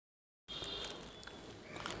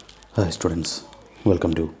Hi students,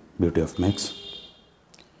 welcome to Beauty of Maths.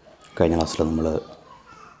 കഴിഞ്ഞ ക്ലാസ്സിൽ നമ്മൾ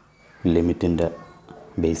ലിമിറ്റിൻ്റെ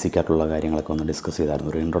ബേസിക് ആയിട്ടുള്ള കാര്യങ്ങളൊക്കെ ഒന്ന് ഡിസ്കസ്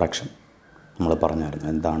ചെയ്തായിരുന്നു. ഒരു ഇൻട്രൊഡക്ഷൻ നമ്മൾ പറഞ്ഞായിരുന്നു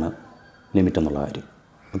എന്താണ് ലിമിറ്റ് എന്നുള്ള കാര്യം.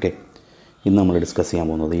 ഓക്കെ, ഇന്ന് നമ്മൾ ഡിസ്കസ് ചെയ്യാൻ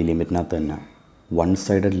പോകുന്നത് ഈ ലിമിറ്റിനകത്ത് തന്നെ one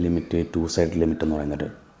sided limit, to sided limit എന്ന് പറയുന്നൊരു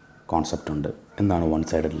കോൺസെപ്റ്റ് ഉണ്ട്. എന്താണ് വൺ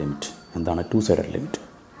സൈഡഡ് ലിമിറ്റ്, എന്താണ് ടു സൈഡഡ് ലിമിറ്റ്?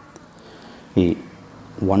 ഈ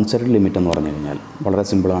വൺ സൈഡഡ് ലിമിറ്റ് എന്ന് പറഞ്ഞു കഴിഞ്ഞാൽ വളരെ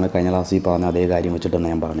സിമ്പിളാണ്. കഴിഞ്ഞ ക്ലാസ്സിൽ പറഞ്ഞ അതേ കാര്യം വെച്ചിട്ട്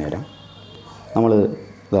ഞാൻ പറഞ്ഞുതരാം. നമ്മൾ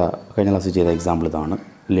കഴിഞ്ഞ ക്ലാസ്സിൽ ചെയ്ത എക്സാമ്പിൾ ഇതാണ്.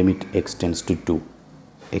 Limit x tends to 2,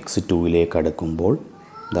 X 2ലേക്ക് അടുക്കുമ്പോൾ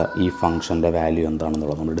ഈ ഫംഗ്ഷൻ്റെ വാല്യൂ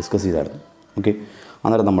എന്താണെന്നുള്ളത് നമ്മൾ ഡിസ്കസ് ചെയ്തായിരുന്നു. ഓക്കെ,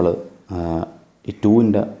 അന്നേരം നമ്മൾ ഈ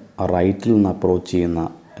 2ൻ്റെ റൈറ്റിൽ നിന്ന് അപ്രോച്ച് ചെയ്യുന്ന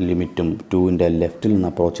ലിമിറ്റും 2ൻ്റെ ലെഫ്റ്റിൽ നിന്ന്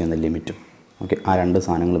അപ്രോച്ച് ചെയ്യുന്ന ലിമിറ്റും, ഓക്കെ, ആ രണ്ട്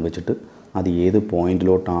സാധനങ്ങൾ വെച്ചിട്ട് അത് ഏത്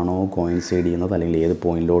പോയിൻറ്റിലോട്ടാണോ കോയിൻസൈഡ് ചെയ്യുന്നത് അല്ലെങ്കിൽ ഏത്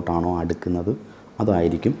പോയിൻറ്റിലോട്ടാണോ അടുക്കുന്നത്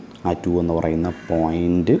അതായിരിക്കും ആ 2 എന്ന് പറയുന്ന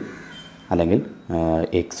പോയിൻ്റ്, അല്ലെങ്കിൽ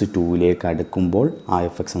എക്സ് 2ലേക്ക് അടുക്കുമ്പോൾ ആ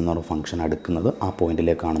എഫ് എക്സ് എന്നൊരു ഫംഗ്ഷൻ അടുക്കുന്നത് ആ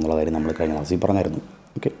പോയിൻറ്റിലേക്കാണെന്നുള്ള കാര്യം നമ്മൾ കഴിഞ്ഞ ക്ലാസ്സിൽ പറഞ്ഞായിരുന്നു.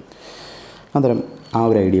 ഓക്കെ, അന്നേരം ആ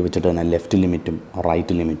ഒരു ഐഡിയ വെച്ചിട്ട് തന്നെ ലെഫ്റ്റ് ലിമിറ്റും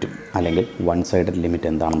റൈറ്റ് ലിമിറ്റും അല്ലെങ്കിൽ വൺ സൈഡഡ് ലിമിറ്റ്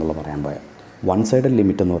എന്താണെന്നുള്ളത് പറയാൻ പോയാൽ, വൺ സൈഡഡ്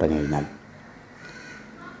ലിമിറ്റ് എന്ന് പറഞ്ഞു കഴിഞ്ഞാൽ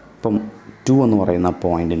ഇപ്പം 2 എന്ന് പറയുന്ന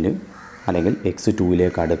പോയിൻറ്റിന് അല്ലെങ്കിൽ എക്സ്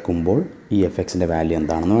 2ലേക്ക് അടുക്കുമ്പോൾ ഈ എഫ് എക്സിൻ്റെ വാല്യൂ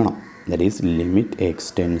എന്താണെന്ന് വേണം. That is limit x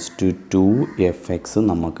tends to 2 F X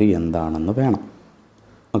നമുക്ക് എന്താണെന്ന് വേണം.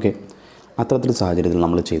 ഓക്കെ, അത്തരത്തിൽ സാഹചര്യത്തിൽ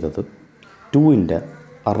നമ്മൾ ചെയ്തത് 2ൻ്റെ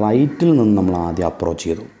റൈറ്റിൽ നിന്ന് നമ്മൾ ആദ്യം അപ്രോച്ച്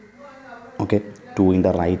ചെയ്തു. ഓക്കെ,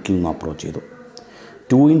 2ൻ്റെ റൈറ്റിൽ നിന്ന് അപ്രോച്ച് ചെയ്തു.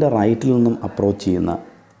 2ൻ്റെ റൈറ്റിൽ നിന്നും അപ്രോച്ച് ചെയ്യുന്ന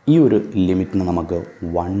ഈ ഒരു ലിമിറ്റിനെ നമുക്ക്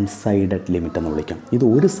വൺ സൈഡഡ് ലിമിറ്റ് എന്ന് വിളിക്കാം. ഇത്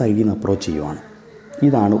ഒരു സൈഡിൽ നിന്ന് അപ്രോച്ച് ചെയ്യുവാണ്.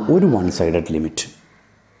 ഇതാണ് ഒരു വൺ സൈഡഡ് ലിമിറ്റ്.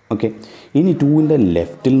 ഓക്കെ, ഇനി 2ൻ്റെ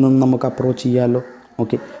ലെഫ്റ്റിൽ നിന്ന് നമുക്ക് അപ്രോച്ച് ചെയ്യാമല്ലോ.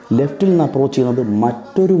 ഓക്കെ, ലെഫ്റ്റിൽ നിന്ന് അപ്രോച്ച് ചെയ്യുന്നത്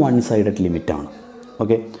മറ്റൊരു വൺ സൈഡഡ് ലിമിറ്റാണ്.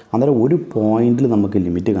 ഓക്കെ, അന്നേരം ഒരു പോയിൻറ്റിൽ നമുക്ക്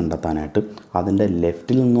ലിമിറ്റ് കണ്ടെത്താനായിട്ട് അതിൻ്റെ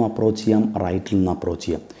ലെഫ്റ്റിൽ നിന്നും അപ്രോച്ച് ചെയ്യാം, റൈറ്റിൽ നിന്ന് അപ്രോച്ച്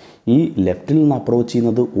ചെയ്യാം. ഈ ലെഫ്റ്റിൽ നിന്ന് അപ്രോച്ച്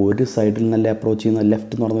ചെയ്യുന്നത് ഒരു സൈഡിൽ നിന്നല്ലേ അപ്രോച്ച് ചെയ്യുന്നത്,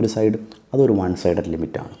 ലെഫ്റ്റ് എന്ന് പറയുന്നൊരു സൈഡ്, അതൊരു വൺ സൈഡഡ്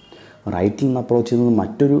ലിമിറ്റാണ്. റൈറ്റിൽ നിന്ന് അപ്രോച്ച് ചെയ്യുന്നത്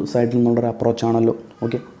മറ്റൊരു സൈഡിൽ നിന്നുള്ളൊരു അപ്രോച്ചാണല്ലോ.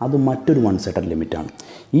 ഓക്കെ, അത് മറ്റൊരു വൺ സൈഡഡ് ലിമിറ്റാണ്.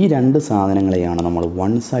 ഈ രണ്ട് സാധനങ്ങളെയാണ് നമ്മൾ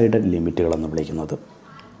വൺ സൈഡഡ് ലിമിറ്റുകളെന്ന് വിളിക്കുന്നത്.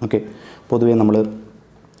 ഓക്കെ, പൊതുവേ നമ്മൾ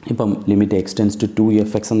ഇപ്പം limit x tends to 2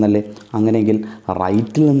 F X എന്നല്ലേ, അങ്ങനെയെങ്കിൽ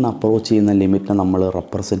റൈറ്റിൽ നിന്ന് അപ്രോച്ച് ചെയ്യുന്ന ലിമിറ്റിനെ നമ്മൾ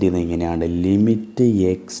റെപ്രസെൻറ്റ് ചെയ്യുന്നത് ഇങ്ങനെയാണ്. Limit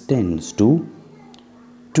x tends to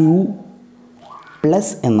 2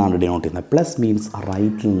 plus എന്നാണ് ഡിനോട്ട് ചെയ്യുന്നത്. പ്ലസ് മീൻസ്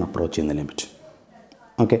റൈറ്റിൽ നിന്ന് അപ്രോച്ച് ചെയ്യുന്ന limit.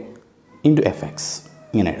 Okay, into F X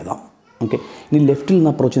ഇങ്ങനെ എഴുതാം. ഓക്കെ, ഇനി ലെഫ്റ്റിൽ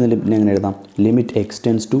നിന്ന് അപ്രോച്ച് ചെയ്യുന്ന ലിമിറ്റിനെ എങ്ങനെ എഴുതാം? Limit x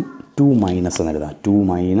tends to 2 minus എന്ന് എഴുതാം. 2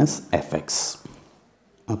 മൈനസ് എഫ് എക്സ്.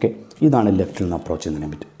 ഓക്കെ, ഇതാണ് ലെഫ്റ്റിൽ നിന്ന് അപ്രോച്ച് ചെയ്യുന്ന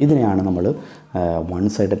ലിമിറ്റ്. ഇതിനെയാണ് നമ്മൾ വൺ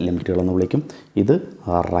സൈഡഡ് ലിമിറ്റുകളെന്ന് വിളിക്കും. ഇത്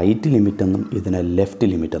റൈറ്റ് ലിമിറ്റ് എന്നും ഇതിനെ ലെഫ്റ്റ്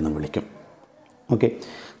ലിമിറ്റ് എന്നും വിളിക്കും. ഓക്കെ,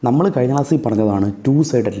 നമ്മൾ കഴിഞ്ഞ ക്ലാസ്സിൽ പറഞ്ഞതാണ് to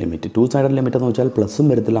sided limit. To sided limit എന്ന് വെച്ചാൽ പ്ലസും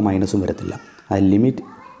വരത്തില്ല മൈനസും വരത്തില്ല. ആ ലിമിറ്റ്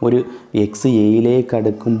ഒരു എക്സ് എയിലേക്ക്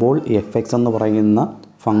അടുക്കുമ്പോൾ എഫ് എക്സ് എന്ന് പറയുന്ന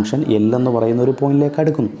ഫംഗ്ഷൻ എൽ എന്ന് പറയുന്ന ഒരു പോയിൻറ്റിലേക്ക്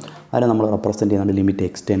അടുക്കുന്നു. അതിനെ നമ്മൾ റെപ്രസെൻറ്റ് ചെയ്യുന്നുണ്ട് limit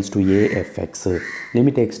x tends to A F X.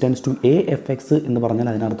 Limit x tends to A F X എന്ന് പറഞ്ഞാൽ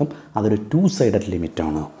അതിനർത്ഥം അതൊരു ടു സൈഡഡ്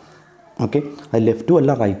ലിമിറ്റാണ്. ഓക്കെ, അത് ലെഫ്റ്റും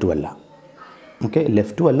അല്ല റൈറ്റും അല്ല. ഓക്കെ,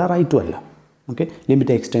 ലെഫ്റ്റും അല്ല റൈറ്റും അല്ല. Okay,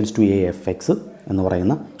 limit x tends to A F X എന്ന്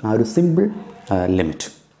പറയുന്ന ആ ഒരു സിമ്പിൾ ലിമിറ്റ്,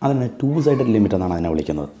 അതിനെ ടു സൈഡഡ് ലിമിറ്റ് എന്നാണ് അതിനെ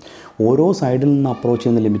വിളിക്കുന്നത്. ഓരോ സൈഡിൽ നിന്ന് അപ്രോച്ച്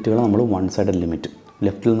ചെയ്യുന്ന ലിമിറ്റുകൾ നമ്മൾ വൺ സൈഡഡ് ലിമിറ്റ്.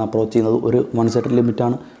 ലെഫ്റ്റിൽ നിന്ന് അപ്രോച്ച് ചെയ്യുന്നത് ഒരു വൺ സൈഡഡ്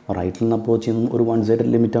ലിമിറ്റാണ്, റൈറ്റിൽ നിന്ന് അപ്രോച്ച് ചെയ്യുന്നത് ഒരു വൺ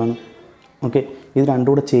സൈഡഡ് ലിമിറ്റാണ്. ഓക്കെ, ഇത് രണ്ടും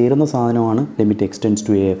കൂടെ ചേരുന്ന സാധനമാണ് limit x tends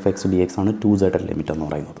to A F X D X ആണ് ടു സൈഡഡ് ലിമിറ്റ് എന്ന്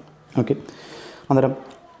പറയുന്നത്. ഓക്കെ, അന്നേരം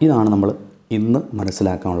ഇതാണ് നമ്മൾ ഇന്ന്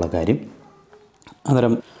മനസ്സിലാക്കാനുള്ള കാര്യം.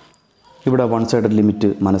 അന്നേരം ഇവിടെ വൺ സൈഡഡ് ലിമിറ്റ്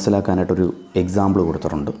മനസ്സിലാക്കാനായിട്ടൊരു എക്സാമ്പിൾ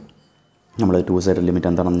കൊടുത്തിട്ടുണ്ട്. നമ്മൾ ടു സൈഡഡ് ലിമിറ്റ്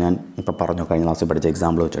എന്താണെന്ന് ഞാൻ ഇപ്പോൾ പറഞ്ഞു, കഴിഞ്ഞ ക്ലാസ്സിൽ പഠിച്ച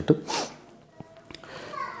എക്സാമ്പിൾ വെച്ചിട്ട്.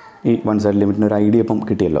 ഈ വൺ സൈഡ് ലിമിറ്റിന് ഒരു ഐഡിയ ഇപ്പം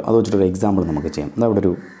കിട്ടിയല്ലോ, അത് വെച്ചിട്ടൊരു എക്സാമ്പിൾ നമുക്ക് ചെയ്യാം. അതവിടെ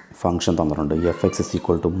ഒരു ഫംഗ്ഷൻ തന്നിട്ടുണ്ട്. F X is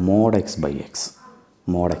equal to mode X by X.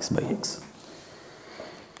 Mode X by X.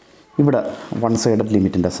 ഇവിടെ വൺ സൈഡഡ്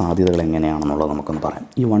ലിമിറ്റിൻ്റെ സാധ്യതകൾ എങ്ങനെയാണെന്നുള്ളത് നമുക്കൊന്ന് പറയാം.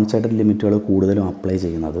 ഈ വൺ സൈഡഡ് ലിമിറ്റുകൾ കൂടുതലും അപ്ലൈ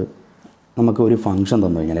ചെയ്യുന്നത് നമുക്ക് ഒരു ഫംഗ്ഷൻ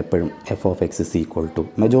തന്നു കഴിഞ്ഞാൽ എപ്പോഴും F of X is equal to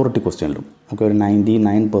majority ക്വസ്റ്റ്യനിലും ഒക്കെ ഒരു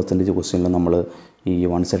 99% ക്വസ്റ്റ്യനിലും നമ്മൾ ഈ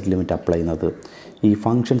വൺ സൈഡ് ലിമിറ്റ് അപ്ലൈ ചെയ്യുന്നത് ഈ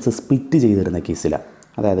ഫംഗ്ഷൻസ് സ്പ്ലിറ്റ് ചെയ്തിരുന്ന കേസിലാണ്.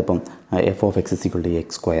 അതായത് ഇപ്പം F of X is equal to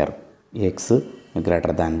X square, X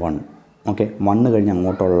greater than 1. Okay, 1 കഴിഞ്ഞ്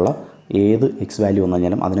അങ്ങോട്ടുള്ള ഏത് എക്സ് വാല്യൂ വന്നു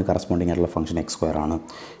കഴിഞ്ഞാലും അതിന് കറസ്പോണ്ടിങ് ആയിട്ടുള്ള ഫംഗ്ഷൻ എക്സ് സ്ക്വയർ ആണ്.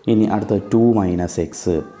 ഇനി അടുത്ത 2 മൈനസ്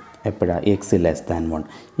എക്സ് എപ്പോഴാണ് എക്സ് ലെസ് ദാൻ 1.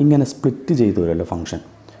 ഇങ്ങനെ സ്പ്ലിറ്റ് ചെയ്തു വരുമല്ലോ ഫംഗ്ഷൻ.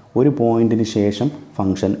 ഒരു പോയിൻറ്റിന് ശേഷം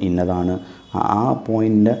ഫംഗ്ഷൻ ഇന്നതാണ്, ആ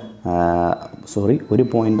പോയിൻ്റ് ഒരു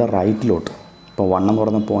പോയിൻ്റ് റൈറ്റിലോട്ട്, ഇപ്പോൾ 1 എന്ന്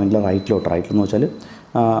പറയുന്ന പോയിൻ്റിൽ റൈറ്റിലോട്ട്, റൈറ്റിലെന്ന് വെച്ചാൽ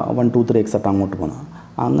 1 2 3 എക്സെട്ര അങ്ങോട്ട് പോകുന്നത്,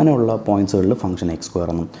 അങ്ങനെയുള്ള പോയിൻറ്റ്സുകളിൽ ഫംഗ്ഷൻ എക്സ് സ്ക്വയർ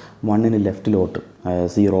എന്നും 1ന് ലെഫ്റ്റിലോട്ട്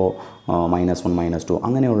 0 -1 -2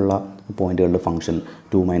 അങ്ങനെയുള്ള പോയിൻറ്റുകളിൽ ഫംഗ്ഷൻ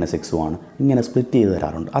 2 - x ആണ്. ഇങ്ങനെ സ്പ്ലിറ്റ് ചെയ്ത്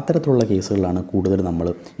തരാറുണ്ട്. അത്തരത്തിലുള്ള കേസുകളിലാണ് കൂടുതൽ നമ്മൾ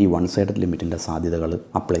ഈ വൺ സൈഡഡ് ലിമിറ്റിൻ്റെ സാധ്യതകൾ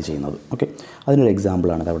അപ്ലൈ ചെയ്യുന്നത്. ഓക്കെ, അതിനൊരു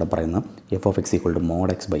എക്സാമ്പിളാണ് അവിടെ പറയുന്നത് f(x) = mod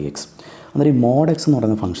x/x. അന്നേരം ഈ mod x എന്ന്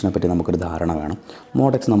പറയുന്ന ഫംഗ്ഷനെ പറ്റി നമുക്കൊരു ധാരണ വേണം.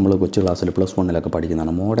 mod x നമ്മൾ കൊച്ചു ക്ലാസ്സിൽ +1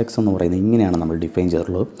 പഠിക്കുന്നതാണ്. mod x എന്ന് പറയുന്നത് ഇങ്ങനെയാണ് നമ്മൾ ഡിഫൈൻ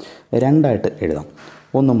ചെയ്തിട്ടുള്ളത്. രണ്ടായിട്ട് എഴുതാം.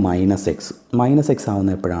 ഒന്ന് -x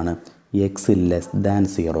ആവുന്ന എപ്പോഴാണ് x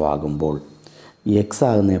 <0 ആകുമ്പോൾ, x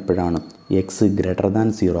ആകുന്ന എപ്പോഴാണ് x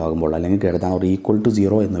 <0 ആകുമ്പോൾ, അല്ലെങ്കിൽ >=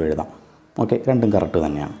 0 എന്ന് എഴുതാം. ഓക്കെ, രണ്ടും കറക്റ്റ്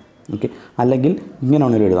തന്നെയാണ്. ഓക്കെ, അല്ലെങ്കിൽ ഇങ്ങനെ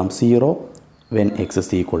വേണമെങ്കിലും എഴുതാം 0 when x is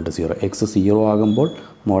equal to 0, x 0 ആകുമ്പോൾ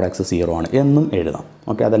mod x 0 ആണ് എന്നും എഴുതാം.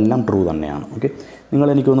 ഓക്കെ, അതെല്ലാം ട്രൂ തന്നെയാണ്. ഓക്കെ, നിങ്ങൾ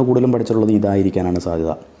എനിക്കൊന്ന് കൂടുതലും പഠിച്ചിട്ടുള്ളത് ഇതായിരിക്കാനാണ്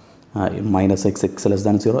സാധ്യത. -x x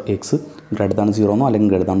 <0, x >0 എന്നോ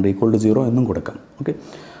അല്ലെങ്കിൽ >= 0 എന്നും കൊടുക്കാം. ഓക്കെ,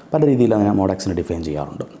 പല രീതിയിൽ അതിനെ mod x ഡിഫൈൻ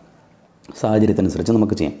ചെയ്യാറുണ്ട്. സാഹചര്യത്തിനനുസരിച്ച്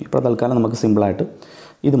നമുക്ക് ചെയ്യാം. ഇപ്പോൾ തൽക്കാലം നമുക്ക് സിമ്പിളായിട്ട്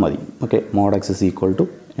ഇത് മതി. ഓക്കെ, mod x =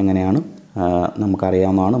 എങ്ങനെയാണ്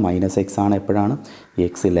നമുക്കറിയാവുന്നതാണ്. -x ആണ് എപ്പോഴാണ്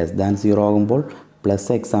x <0 ആകുമ്പോൾ,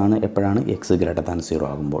 +x ആണ് എപ്പോഴാണ് x <0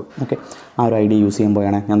 ആകുമ്പോൾ. ഓക്കെ, ആ ഒരു ഐഡിയ യൂസ്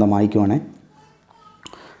ചെയ്യുമ്പോഴാണ് ഞാൻ എന്താ വായിക്കുവാണേ,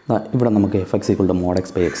 ഇവിടെ നമുക്ക് f(x) = mod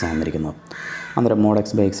x/x വന്നിരിക്കുന്നത്. അന്നേരം mod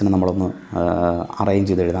x/x നമ്മളൊന്ന് അറേഞ്ച്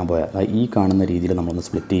ചെയ്ത് എഴുതാൻ പോയാൽ ഈ കാണുന്ന രീതിയിൽ നമ്മളൊന്ന്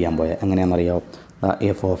സ്പ്ലിറ്റ് ചെയ്യാൻ പോയാൽ എങ്ങനെയാണെന്നറിയാമോ?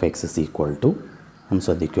 f(x) = ഒന്ന്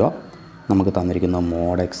ശ്രദ്ധിക്കുക, നമുക്ക് തന്നിരിക്കുന്ന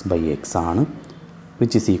mod x/x ആണ്,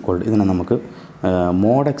 which is equal to ഇതിനെ നമുക്ക്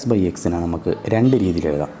mod x/x നമുക്ക് രണ്ട് രീതിയിൽ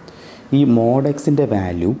എഴുതാം. ഈ mod xൻ്റെ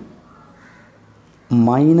വാല്യൂ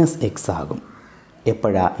 -x ആകും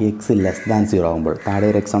എപ്പോഴാണ് x <0 ആകുമ്പോൾ. താഴെ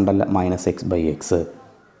ഒരു x ഉണ്ടല്ലോ, -x/x.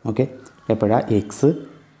 ഓക്കെ, എപ്പോഴാണ് x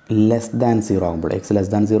 <0 ആകുമ്പോൾ, x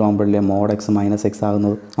 <0 ആകുമ്പോഴല്ലേ mod x -x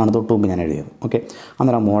ആകുന്നത് ആണ് തൊട്ട് മുമ്പ് ഞാൻ എഴുതിയത്. ഓക്കെ,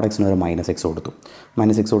 അന്നേരം mod x ഒരു -x കൊടുത്തു.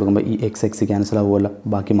 -x കൊടുക്കുമ്പോൾ ഈ x ക്യാൻസൽ ആകുമല്ലോ,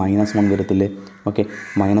 ബാക്കി -1 വരത്തില്ലേ. ഓക്കെ,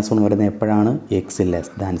 -1 വരുന്നത് എപ്പോഴാണ് x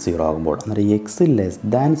 <0 ആകുമ്പോൾ. അന്നേരം x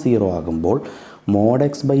 <0 ആകുമ്പോൾ mod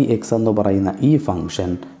x/x എന്ന് പറയുന്ന ഈ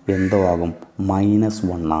ഫംഗ്ഷൻ എന്തോ ആകും,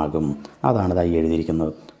 -1 ആകും. അതാണ് ഇതായി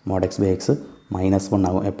എഴുതിയിരിക്കുന്നത്. mod x/x -1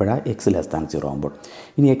 ആകും എപ്പോഴാണ് x <0 ആകുമ്പോൾ.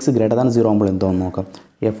 ഇനി x <0 ആകുമ്പോൾ എന്തോന്ന് നോക്കാം.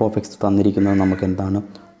 f(x) തന്നിരിക്കുന്നത് നമുക്ക് എന്താണ്,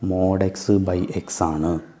 mod x/x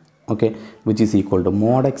ആണ്. Okay, which is equal to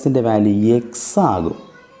mod xൻ്റെ value x ആകും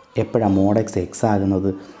എപ്പോഴാണ് mod x ആകുന്നത്,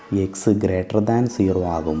 x <0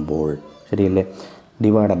 ആകുമ്പോൾ. ശരിയല്ലേ,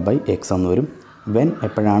 /x എന്ന് വരും വെൻ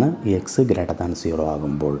എപ്പോഴാണ് x <0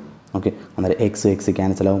 ആകുമ്പോൾ. ഓക്കെ, അന്നേരം x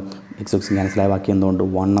ക്യാൻസലാവും, x ക്യാൻസലായ ബാക്കി എന്തുകൊണ്ട്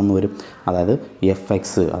 1 എന്ന് വരും. അതായത് f(x)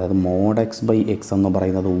 അതായത് mod x/x എന്ന്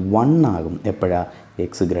പറയുന്നത് 1 ആകും എപ്പോഴാണ്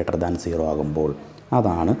x <0 ആകുമ്പോൾ.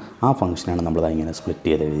 അതാണ് ആ ഫംഗ്ഷനാണ് നമ്മൾ ഇങ്ങനെ സ്പ്ലിറ്റ്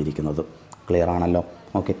ചെയ്ത് എഴുതിയിരിക്കുന്നത്. ക്ലിയർ ആണല്ലോ?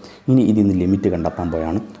 ഓക്കെ, ഇനി ഇതിന്ന് ലിമിറ്റ് കണ്ടെത്താൻ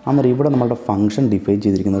പോയാണ്. അന്നേരം ഇവിടെ നമ്മുടെ ഫംഗ്ഷൻ ഡിഫൈൻ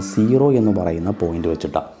ചെയ്തിരിക്കുന്നത് 0 എന്ന് പറയുന്ന പോയിൻ്റ്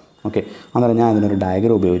വെച്ചിട്ടാണ്. ഓക്കെ, അന്നേരം ഞാൻ ഇതിനൊരു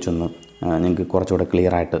ഡയഗ്രം ഉപയോഗിച്ചൊന്ന് നിങ്ങൾക്ക് കുറച്ചുകൂടെ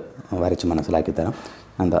ക്ലിയർ ആയിട്ട് വരച്ച് മനസ്സിലാക്കി തരാം.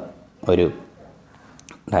 എന്താ, ഒരു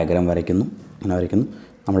ഡയഗ്രാം വരയ്ക്കുന്നു, ഇങ്ങനെ വരയ്ക്കുന്നു.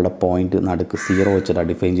 നമ്മളുടെ പോയിൻ്റ് നടുക്ക് 0 വെച്ചിട്ടാണ്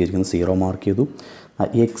ഡിഫൈൻ ചെയ്തിരിക്കുന്നത്. 0 മാർക്ക് ചെയ്തു.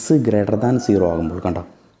 x <0 ആകുമ്പോൾ കണ്ടോ,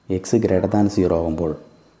 x <0 ആകുമ്പോൾ,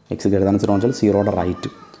 x <0 വെച്ചാൽ 0യുടെ റൈറ്റ്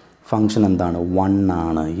ഫംഗ്ഷൻ എന്താണ്, 1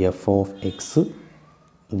 ആണ്. f(x)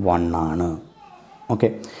 1 ആണ്. ഓക്കെ,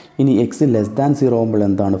 ഇനി x <0 ആകുമ്പോൾ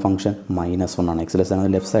എന്താണ് ഫംഗ്ഷൻ, -1 ആണ്. x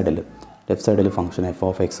ലെഫ്റ്റ് സൈഡിൽ ഫംഗ്ഷൻ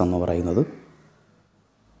f(x) എന്ന് പറയുന്നത്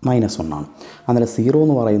 -1 ആണ്. അന്നേരം 0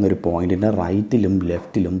 എന്ന് പറയുന്ന ഒരു പോയിൻറ്റിൻ്റെ റൈറ്റിലും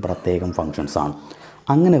ലെഫ്റ്റിലും പ്രത്യേകം ഫങ്ഷൻസാണ്.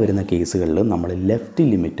 അങ്ങനെ വരുന്ന കേസുകളിൽ നമ്മൾ ലെഫ്റ്റ്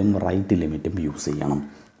ലിമിറ്റും റൈറ്റ് ലിമിറ്റും യൂസ് ചെയ്യണം.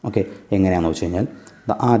 ഓക്കെ, എങ്ങനെയാണെന്ന് വെച്ച് കഴിഞ്ഞാൽ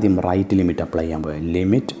ആദ്യം റൈറ്റ് ലിമിറ്റ് അപ്ലൈ ചെയ്യാൻ പോയാൽ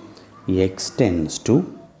limit x tense to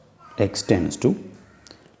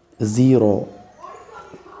 0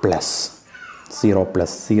 plus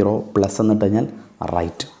എന്നിട്ട് കഴിഞ്ഞാൽ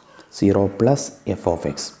right 0 plus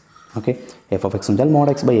f(x). Okay, f(x) എന്ന് വെച്ചാൽ mod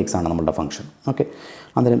x/x ആണ് നമ്മളുടെ ഫംഗ്ഷൻ. ഓക്കെ,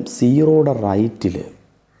 അന്നേരം 0യുടെ റൈറ്റിൽ,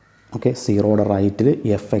 ഓക്കെ, 0യുടെ റൈറ്റിൽ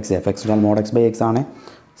f(x) എന്നാൽ mod x/x ആണ്.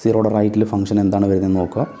 0യുടെ റൈറ്റിൽ ഫംഗ്ഷൻ എന്താണ് വരുന്നത്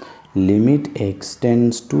നോക്കുക, limit x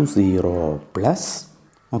tense to 0 plus,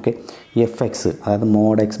 okay, f(x) അതായത്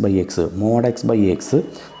mod x/x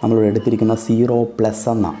നമ്മളിവിടെ എടുത്തിരിക്കുന്ന 0 പ്ലസ്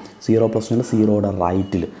എന്നാണ്. 0 പ്ലസ് എന്നാൽ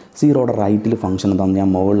 0യുടെ റൈറ്റിൽ ഫംഗ്ഷൻ എന്താണെന്ന് ഞാൻ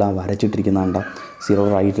മുകളിൽ വരച്ചിട്ടിരിക്കുന്നതാണ്ട.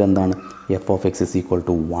 0യുടെ റൈറ്റിൽ എന്താണ്, f(x) =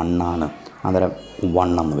 1 ആണ്. അന്നേരം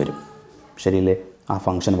 1 എന്ന് വരും. ശരിയല്ലേ, ആ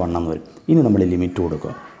ഫംഗ്ഷൻ 1 എന്ന് വരും. ഇനി നമ്മൾ ലിമിറ്റ്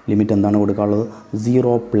കൊടുക്കുക. ലിമിറ്റ് എന്താണ് കൊടുക്കാനുള്ളത്,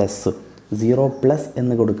 0 പ്ലസ്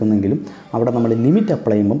എന്ന് കൊടുക്കുന്നെങ്കിലും അവിടെ നമ്മൾ ലിമിറ്റ്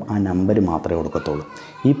അപ്ലൈ ചെയ്യുമ്പം ആ നമ്പർ മാത്രമേ കൊടുക്കത്തുള്ളൂ.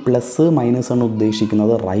 ഈ പ്ലസ് മൈനസ് ആണ്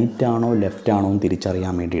ഉദ്ദേശിക്കുന്നത് റൈറ്റ് ആണോ ലെഫ്റ്റ് ആണോ എന്ന്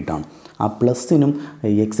തിരിച്ചറിയാൻ വേണ്ടിയിട്ടാണ്. ആ പ്ലസ്സിനും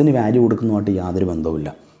എക്സിന് വാല്യൂ കൊടുക്കുന്നതുമായിട്ട് യാതൊരു ബന്ധവുമില്ല.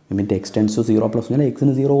 ലിമിറ്റ് എക്സ്റ്റെൻസ് ടു 0 പ്ലസ് പറഞ്ഞാൽ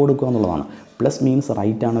എക്സിന് 0 കൊടുക്കുക എന്നുള്ളതാണ്. പ്ലസ് മീൻസ്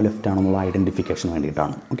റൈറ്റ് ആണോ ലെഫ്റ്റ് ആണോ എന്നുള്ള ഐഡൻറ്റിഫിക്കേഷന്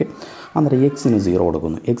വേണ്ടിയിട്ടാണ്. ഓക്കെ, അന്നേരം എക്സിന് 0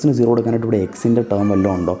 കൊടുക്കുന്നു. എക്സിന് 0 കൊടുക്കാനായിട്ട് ഇവിടെ എക്സിൻ്റെ ടേം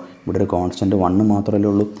വല്ലതും ഉണ്ടോ? ഇവിടെ ഒരു കോൺസ്റ്റൻറ്റ് 1 മാത്രമല്ലേ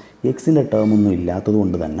ഉള്ളൂ. എക്സിൻ്റെ ടേം ഒന്നും ഇല്ലാത്തത്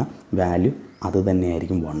കൊണ്ട് തന്നെ വാല്യൂ അത്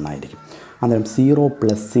തന്നെയായിരിക്കും, 1 ആയിരിക്കും. അന്നേരം 0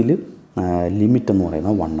 പ്ലസ്സിൽ ലിമിറ്റ് എന്ന്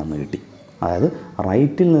പറയുന്നത് 1 എന്ന് കിട്ടി. അതായത്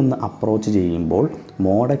റൈറ്റിൽ നിന്ന് അപ്രോച്ച് ചെയ്യുമ്പോൾ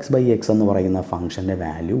മോഡ് എക്സ് ബൈ എക്സ് എന്ന് പറയുന്ന ഫംഗ്ഷൻ്റെ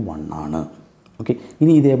വാല്യൂ 1 ആണ്. ഓക്കെ,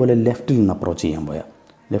 ഇനി ഇതേപോലെ ലെഫ്റ്റിൽ നിന്ന് അപ്രോച്ച് ചെയ്യാൻ പോയാൽ,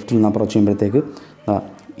 ലെഫ്റ്റിൽ നിന്ന് അപ്രോച്ച് ചെയ്യുമ്പോഴത്തേക്ക്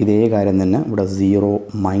ഇതേ കാര്യം തന്നെ ഇവിടെ 0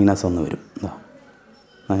 മൈനസ് എന്ന് വരും.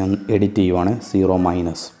 ഞാൻ എഡിറ്റ് ചെയ്യുവാണ്. 0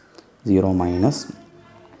 minus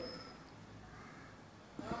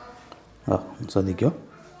ശ്രദ്ധിക്കോ,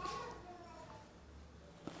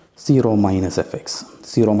 0 minus F X.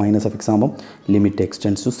 0 minus F X ആകുമ്പം ലിമിറ്റ്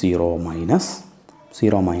എക്സ്റ്റെൻസ് ടു 0 മൈനസ്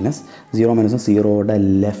 0യുടെ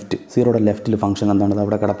ലെഫ്റ്റിൽ ഫംഗ്ഷൻ എന്താണ്?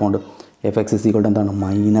 അവിടെ കിടപ്പുണ്ട്. F X is equal to എന്താണ്?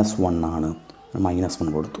 -1 ആണ്.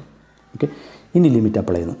 -1 കൊടുത്തു. ഓക്കെ, ഇനി ലിമിറ്റ്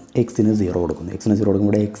അപ്ലൈ ചെയ്യുന്നു. എക്സിന് 0 കൊടുക്കുന്നു. എക്സിന് 0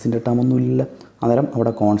 കൊടുക്കുമ്പോൾ ഇവിടെ എക്സിൻ്റെ ടേം ഒന്നുമില്ല. അന്നേരം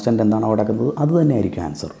അവിടെ കോൺസ്റ്റൻറ്റ് എന്താണ് അവിടെ കിടക്കുന്നത്? അത് തന്നെ ആയിരിക്കും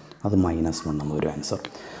ആൻസർ. അത് -1 എന്നൊരു ആൻസർ.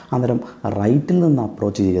 അന്നേരം റൈറ്റിൽ നിന്ന്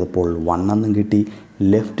അപ്രോച്ച് ചെയ്തപ്പോൾ 1 എന്നും കിട്ടി,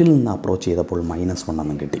 ലെഫ്റ്റിൽ നിന്ന് അപ്രോച്ച് ചെയ്തപ്പോൾ -1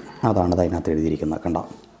 എന്നും കിട്ടി. അതാണ് അതിനകത്ത് എഴുതിയിരിക്കുന്നത്, കണ്ട.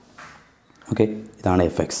 ഓക്കെ, ഇതാണ്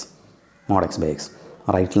F X mode X by X.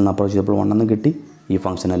 റൈറ്റിൽ നിന്ന് അപ്രോച്ച് ചെയ്തപ്പോൾ 1 എന്നും കിട്ടി, ഈ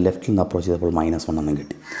ഫംഗ്ഷനെ ലെഫ്റ്റിൽ നിന്ന് അപ്രോച്ച് ചെയ്തപ്പോൾ -1 എന്നും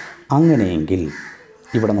കിട്ടി. അങ്ങനെയെങ്കിൽ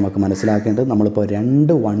ഇവിടെ നമുക്ക് മനസ്സിലാക്കേണ്ടത്, നമ്മളിപ്പോൾ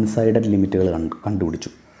 2 വൺ സൈഡഡ് ലിമിറ്റുകൾ കണ്ടുപിടിച്ചു.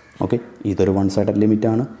 ഓക്കെ, ഇതൊരു വൺ സൈഡഡ്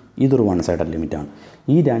ലിമിറ്റാണ്, ഇതൊരു വൺ സൈഡഡ് ലിമിറ്റാണ്.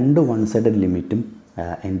 ഈ 2 വൺ സൈഡഡ് ലിമിറ്റും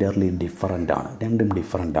എൻറ്റയർലി ഡിഫറൻ്റ് ആണ്, രണ്ടും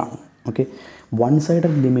ഡിഫറൻ്റ് ആണ്. Okay, one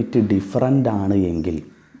sided limit different ആണ് എങ്കിൽ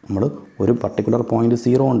നമ്മൾ ഒരു പർട്ടിക്കുലർ പോയിൻ്റ്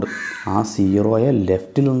 0 ഉണ്ട്. ആ 0യെ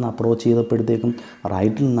ലെഫ്റ്റിൽ നിന്ന് അപ്രോച്ച് ചെയ്തപ്പോഴത്തേക്കും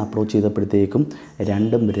റൈറ്റിൽ നിന്ന് അപ്രോച്ച് ചെയ്തപ്പോഴത്തേക്കും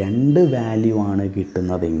രണ്ടും 2 വാല്യൂ ആണ്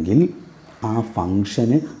കിട്ടുന്നതെങ്കിൽ ആ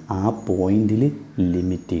ഫംഗ്ഷന് ആ പോയിൻ്റിൽ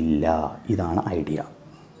ലിമിറ്റ് ഇല്ല. ഇതാണ് ഐഡിയ.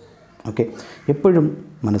 ഓക്കെ, എപ്പോഴും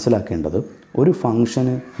മനസ്സിലാക്കേണ്ടത്, ഒരു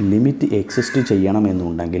ഫംഗ്ഷന് ലിമിറ്റ് എക്സിസ്റ്റ്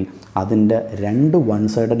ചെയ്യണമെന്നുണ്ടെങ്കിൽ അതിൻ്റെ 2 വൺ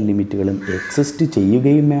സൈഡഡ് ലിമിറ്റുകളും എക്സിസ്റ്റ്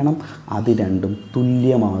ചെയ്യുകയും വേണം, അത് രണ്ടും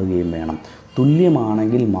തുല്യമാവുകയും വേണം.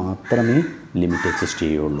 തുല്യമാണെങ്കിൽ മാത്രമേ ലിമിറ്റ് എക്സിസ്റ്റ്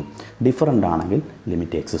ചെയ്യുകയുള്ളൂ. ഡിഫറൻ്റ് ആണെങ്കിൽ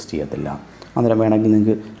ലിമിറ്റ് എക്സിസ്റ്റ് ചെയ്യത്തില്ല. അന്നേരം വേണമെങ്കിൽ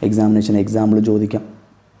നിങ്ങൾക്ക് എക്സാമ്പിൾ ചോദിക്കാം.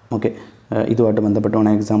 ഓക്കെ, ഇതുമായിട്ട് ബന്ധപ്പെട്ട്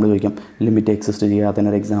വേണമെങ്കിൽ എക്സാമ്പിൾ ചോദിക്കാം. ലിമിറ്റ് എക്സിസ്റ്റ്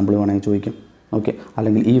ചെയ്യാത്തതിനൊരു എക്സാമ്പിൾ വേണമെങ്കിൽ ചോദിക്കാം. ഓക്കെ,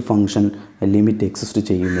 അല്ലെങ്കിൽ ഈ ഫംഗ്ഷൻ ലിമിറ്റ് എക്സിസ്റ്റ്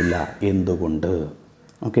ചെയ്യുന്നില്ല, എന്തുകൊണ്ട്?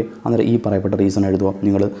 ഓക്കെ, അന്നേരം ഈ പറയപ്പെട്ട റീസൺ എഴുതുക.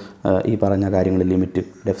 നിങ്ങൾ ഈ പറഞ്ഞ കാര്യങ്ങൾ ലിമിറ്റ്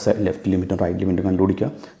ലെഫ്റ്റ് ലിമിറ്റും റൈറ്റ് ലിമിറ്റും കണ്ടുപിടിക്കുക.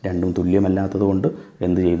 രണ്ടും തുല്യമല്ലാത്തത് കൊണ്ട്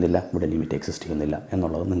എന്ത് ചെയ്യുന്നില്ല, ഇവിടെ ലിമിറ്റ് എക്സിസ്റ്റ് ചെയ്യുന്നില്ല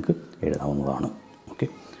എന്നുള്ളത് നിങ്ങൾക്ക് എഴുതാവുന്നതാണ്. ഓക്കെ,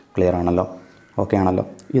 ക്ലിയർ ആണല്ലോ? ഓക്കെ ആണല്ലോ?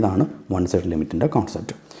 ഇതാണ് വൺ സൈഡ് ലിമിറ്റിൻ്റെ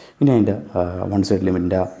കോൺസെപ്റ്റ്. ഇനി അതിൻ്റെ വൺ സൈഡ്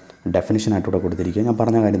ലിമിറ്റിൻ്റെ ഡെഫിനിഷനായിട്ടൂടെ കൊടുത്തിരിക്കുക. ഞാൻ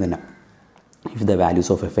പറഞ്ഞ കാര്യം തന്നെ, if the values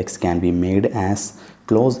of fx can be made as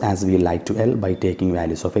close as we like to L by taking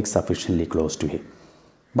values of x sufficiently close to a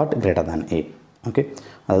but greater than a. Okay,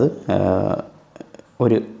 അത്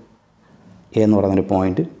ഒരു A എന്ന് പറയുന്നൊരു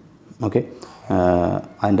point. Okay,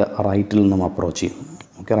 അതിൻ്റെ റൈറ്റിൽ നിന്നും approach ചെയ്യുന്നു.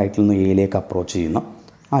 Okay, റൈറ്റിൽ നിന്ന് എയിലേക്ക് approach ചെയ്യുന്ന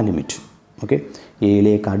ആ ലിമിറ്റ്. ഓക്കെ,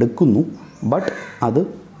 എയിലേക്ക് അടുക്കുന്നു, ബട്ട് അത്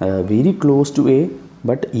very close to A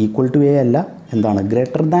but equal to A അല്ല. എന്താണ്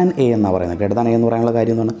ഗ്രേറ്റർ ദാൻ എ എന്നാണ് പറയുന്നത്. ഗ്രേറ്റർ ദാൻ എ എന്ന് പറയാനുള്ള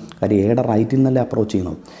കാര്യം എന്താണ്? കാര്യം എയുടെ റൈറ്റിൽ നിന്നല്ലേ അപ്രോച്ച്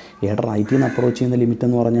ചെയ്യുന്നത്. എയുടെ റൈറ്റിൽ നിന്ന് അപ്രോച്ച് ചെയ്യുന്ന ലിമിറ്റ്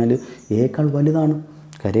എന്ന് പറഞ്ഞാൽ എയേക്കാൾ വലുതാണ്.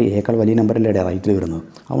 കാര്യം എയേക്കാൾ വലിയ നമ്പറല്ലേ റൈറ്റിൽ വരുന്നത്.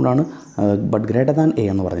 അതുകൊണ്ടാണ് ബട്ട് ഗ്രേറ്റർ ദാൻ എ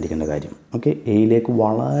എന്ന് പറഞ്ഞിരിക്കേണ്ട കാര്യം. ഓക്കെ, എയിലേക്ക്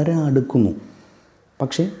വളരെ അടുക്കുന്നു,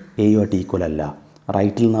 പക്ഷേ എയുമായിട്ട് ഈക്വൽ അല്ല.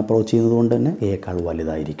 റൈറ്റിൽ നിന്ന് അപ്രോച്ച് ചെയ്യുന്നത് കൊണ്ട് തന്നെ എയേക്കാൾ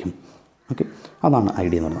വലുതായിരിക്കും. ഓക്കെ, അതാണ്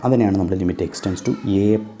ഐഡിയ എന്ന് പറയുന്നത്. അതിനെയാണ് നമ്മൾ limit x tends to A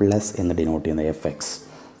plus എന്ന് ഡിനോട്ട് ചെയ്യുന്നത്, എഫ് എക്സ്.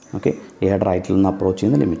 ഓക്കെ, എയുടെ റൈറ്റിൽ നിന്ന് അപ്രോച്ച്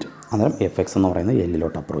ചെയ്യുന്ന ലിമിറ്റ്. അന്നേരം എഫ് എക്സ് എന്ന് പറയുന്നത്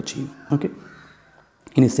എല്ലിലോട്ട് അപ്രോച്ച് ചെയ്യും. ഓക്കെ,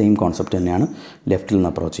 ഇനി സെയിം കോൺസെപ്റ്റ് തന്നെയാണ് ലെഫ്റ്റിൽ നിന്ന്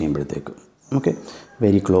അപ്രോച്ച് ചെയ്യുമ്പോഴത്തേക്ക്. Okay,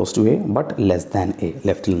 very close to A but less than A,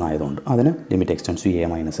 ലെഫ്റ്റിൽ നിന്നായതുകൊണ്ട് അതിന് limit x tends to A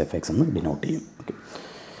minus F X എന്ന് ഡിനോട്ട് ചെയ്യും. ഓക്കെ,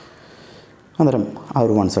 അന്നേരം ആ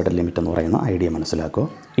ഒരു വൺ സൈഡഡ് ലിമിറ്റ് എന്ന് പറയുന്ന ഐഡിയ മനസ്സിലാക്കുക.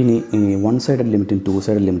 ഇനി ഈ വൺ സൈഡഡ് ലിമിറ്റും ടു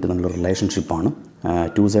സൈഡഡ് ലിമിറ്റും തമ്മിലുള്ള റിലേഷൻഷിപ്പാണ്.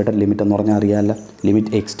 ടു സൈഡഡ് ലിമിറ്റ് എന്ന് പറഞ്ഞാൽ അറിയാമല്ല,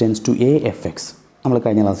 limit x tends to A F X. നമ്മൾ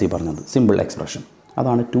കഴിഞ്ഞ ക്ലാസ്സിൽ പറഞ്ഞത് സിമ്പിൾ എക്സ്പ്രഷൻ,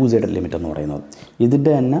 അതാണ് ടു സൈഡഡ് ലിമിറ്റ് എന്ന് പറയുന്നത്.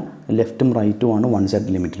 ഇതിൻ്റെ തന്നെ ലെഫ്റ്റും റൈറ്റുമാണ് one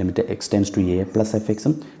side limit. Limit x tends to A plus F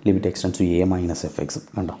എക്സും limit x tends to A minus F എക്സും.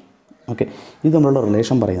 കണ്ടോ? ഓക്കെ, ഇത് നമ്മളുടെ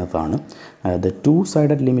റിലേഷൻ പറയുന്നതാണ്. The two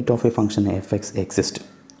sided limit of A function F X exist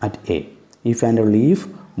at A if and only if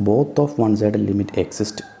both of one sided limit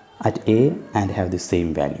exist at A and have the same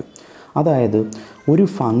value. അതായത് ഒരു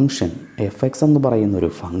function F X എന്ന് പറയുന്ന ഒരു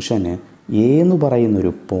ഫംഗ്ഷന് A എന്ന്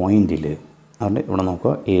പറയുന്നൊരു പോയിൻറ്റിൽ, അതുകൊണ്ട് ഇവിടെ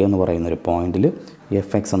നോക്കുക, എ എന്ന് പറയുന്നൊരു പോയിൻറ്റിൽ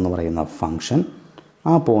എഫ് എക്സ് എന്ന് പറയുന്ന ഫംഗ്ഷൻ,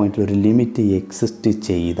 ആ പോയിൻറ്റിൽ ഒരു ലിമിറ്റ് എക്സിസ്റ്റ്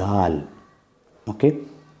ചെയ്താൽ, ഓക്കെ,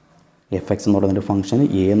 എഫ് എക്സ് എന്ന് പറയുന്നൊരു ഫംഗ്ഷന്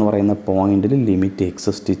എ എന്ന് പറയുന്ന പോയിൻറ്റിൽ ലിമിറ്റ്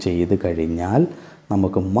എക്സിസ്റ്റ് ചെയ്ത് കഴിഞ്ഞാൽ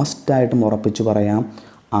നമുക്ക് മസ്റ്റായിട്ടും ഉറപ്പിച്ച് പറയാം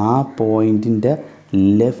ആ പോയിൻറ്റിൻ്റെ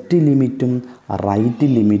ലെഫ്റ്റ് ലിമിറ്റും റൈറ്റ്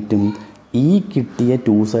ലിമിറ്റും ഈ കിട്ടിയ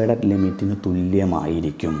ടു സൈഡഡ് ലിമിറ്റിന്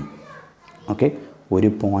തുല്യമായിരിക്കും. ഓക്കെ, ഒരു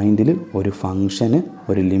പോയിൻറ്റിൽ ഒരു ഫംഗ്ഷന്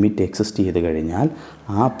ഒരു ലിമിറ്റ് എക്സിസ്റ്റ് ചെയ്ത് കഴിഞ്ഞാൽ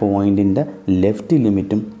ആ പോയിൻറ്റിൻ്റെ ലെഫ്റ്റ്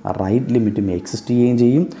ലിമിറ്റും റൈറ്റ് ലിമിറ്റും എക്സിസ്റ്റ് ചെയ്യുകയും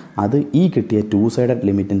ചെയ്യും. അത് ഈ കിട്ടിയ ടു സൈഡഡ്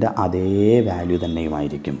ലിമിറ്റിൻ്റെ അതേ വാല്യൂ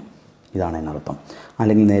തന്നെയുമായിരിക്കും. ഇതാണ് അതിനർത്ഥം.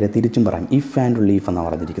 അല്ലെങ്കിൽ നേരെ തിരിച്ചും പറയാം, ഇഫ് ആൻഡ് ലീഫ് എന്നാണ്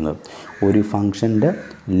പറഞ്ഞിരിക്കുന്നത്. ഒരു ഫംഗ്ഷൻ്റെ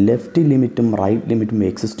ലെഫ്റ്റ് ലിമിറ്റും റൈറ്റ് ലിമിറ്റും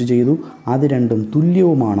എക്സിസ്റ്റ് ചെയ്തു, അത് രണ്ടും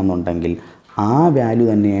തുല്യവുമാണെന്നുണ്ടെങ്കിൽ ആ വാല്യൂ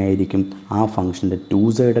തന്നെയായിരിക്കും ആ ഫംഗ്ഷൻ്റെ ടു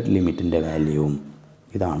സൈഡഡ് ലിമിറ്റിൻ്റെ വാല്യൂവും.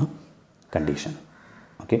 ഇതാണ് കണ്ടീഷൻ.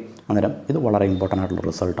 ഓക്കെ, അന്നേരം ഇത് വളരെ ഇമ്പോർട്ടൻ്റ് ആയിട്ടുള്ള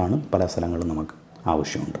റിസൾട്ടാണ്. പല സ്ഥലങ്ങളിലും നമുക്ക്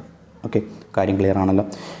ആവശ്യമുണ്ട്. ഓക്കെ, കാര്യം ക്ലിയർ ആണല്ലോ.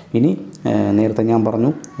 ഇനി നേരത്തെ ഞാൻ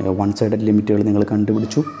പറഞ്ഞു വൺ സൈഡഡ് ലിമിറ്റുകൾ നിങ്ങൾ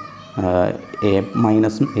കണ്ടുപിടിച്ചു, എ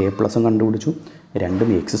മൈനസും എ പ്ലസും കണ്ടുപിടിച്ചു. രണ്ടും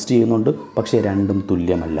എക്സിസ്റ്റ് ചെയ്യുന്നുണ്ട്, പക്ഷേ രണ്ടും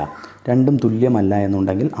തുല്യമല്ല. രണ്ടും തുല്യമല്ല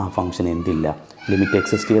എന്നുണ്ടെങ്കിൽ ആ ഫംഗ്ഷൻ എന്തില്ല, ലിമിറ്റ്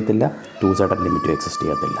എക്സിസ്റ്റ് ചെയ്യത്തില്ല, ടു സൈഡഡ് ലിമിറ്റും എക്സിസ്റ്റ്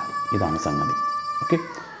ചെയ്യത്തില്ല. ഇതാണ് സംഗതി. ഓക്കെ,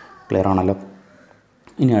 ക്ലിയർ ആണല്ലോ.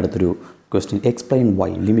 ഇനി അടുത്തൊരു question, explain Y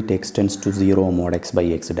limit x tends to 0 mod x by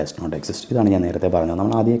x does not exist. ഇതാണ് ഞാൻ നേരത്തെ പറഞ്ഞത്.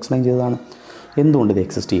 നമ്മൾ ആദ്യം എക്സ്പ്ലെയിൻ ചെയ്തതാണ് എന്തുകൊണ്ട് ഇത്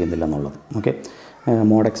എക്സിസ്റ്റ് ചെയ്യുന്നില്ല എന്നുള്ളത്. Okay,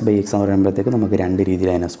 mod x by x എന്ന് പറയുമ്പോഴത്തേക്ക് നമുക്ക് രണ്ട്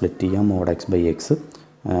രീതിയിൽ അതിനെ സ്പ്ലിറ്റ് ചെയ്യാം. mod x by x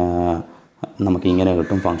നമുക്ക് ഇങ്ങനെ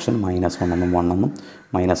കിട്ടും, ഫംഗ്ഷൻ -1 എന്നും 1 എന്നും.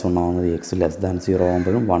 -1 ആവുന്നത് x ലെസ് ദാൻ 0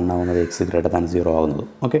 ആകുമ്പോഴും 1 ആവുന്നത് x greater than 0 ആകുന്നതും.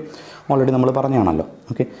 Okay, already നമ്മൾ പറഞ്ഞാണല്ലോ.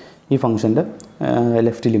 ഓക്കെ, ഈ ഫംഗ്ഷൻ്റെ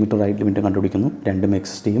ലെഫ്റ്റ് ലിമിറ്റും റൈറ്റ് ലിമിറ്റും കണ്ടുപിടിക്കുന്നു. രണ്ടും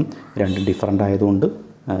എക്സിസ്റ്റ് ചെയ്യും. രണ്ടും ഡിഫറൻ്റ് ആയതുകൊണ്ട്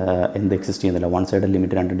എന്ത് എക്സിസ്റ്റ് ചെയ്യുന്നില്ല, വൺ സൈഡഡ്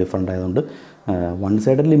ലിമിറ്റ് രണ്ടും ഡിഫറൻ്റ് ആയതുകൊണ്ട് വൺ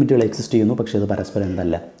സൈഡഡ് ലിമിറ്റുകൾ എക്സിസ്റ്റ് ചെയ്യുന്നു, പക്ഷേ അത് പരസ്പരം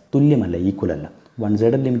എന്തല്ല, തുല്യമല്ല, ഈക്വൽ അല്ല. വൺ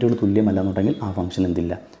സൈഡഡ് ലിമിറ്റുകൾ തുല്യമല്ല എന്നുണ്ടെങ്കിൽ ആ ഫംഗ്ഷൻ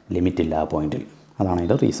എന്തില്ല, ലിമിറ്റ് ഇല്ല ആ പോയിൻറ്റിൽ. അതാണ്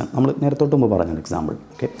അതിൻ്റെ റീസൺ. നമ്മൾ നേരത്തോട്ട് മുമ്പ് പറഞ്ഞ എക്സാമ്പിൾ.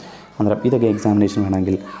 ഓക്കെ, അന്നേരം ഇതൊക്കെ എക്സാമിനേഷൻ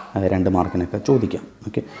വേണമെങ്കിൽ 2 മാർക്കിനൊക്കെ ചോദിക്കാം.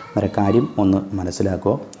 ഓക്കെ, അന്നേരം കാര്യം ഒന്ന്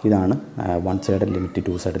മനസ്സിലാക്കുക. ഇതാണ് one sided limit,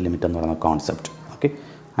 to sided limit എന്ന് പറയുന്ന കോൺസെപ്റ്റ്. ഓക്കെ,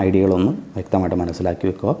 ഐഡിയകളൊന്ന് വ്യക്തമായിട്ട് മനസ്സിലാക്കി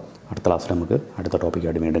വെക്കുക. അടുത്ത ക്ലാസ്സിൽ നമുക്ക് അടുത്ത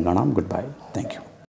ടോപ്പിക്കായിട്ട് വീണ്ടും കാണാം. Good bye, thank you.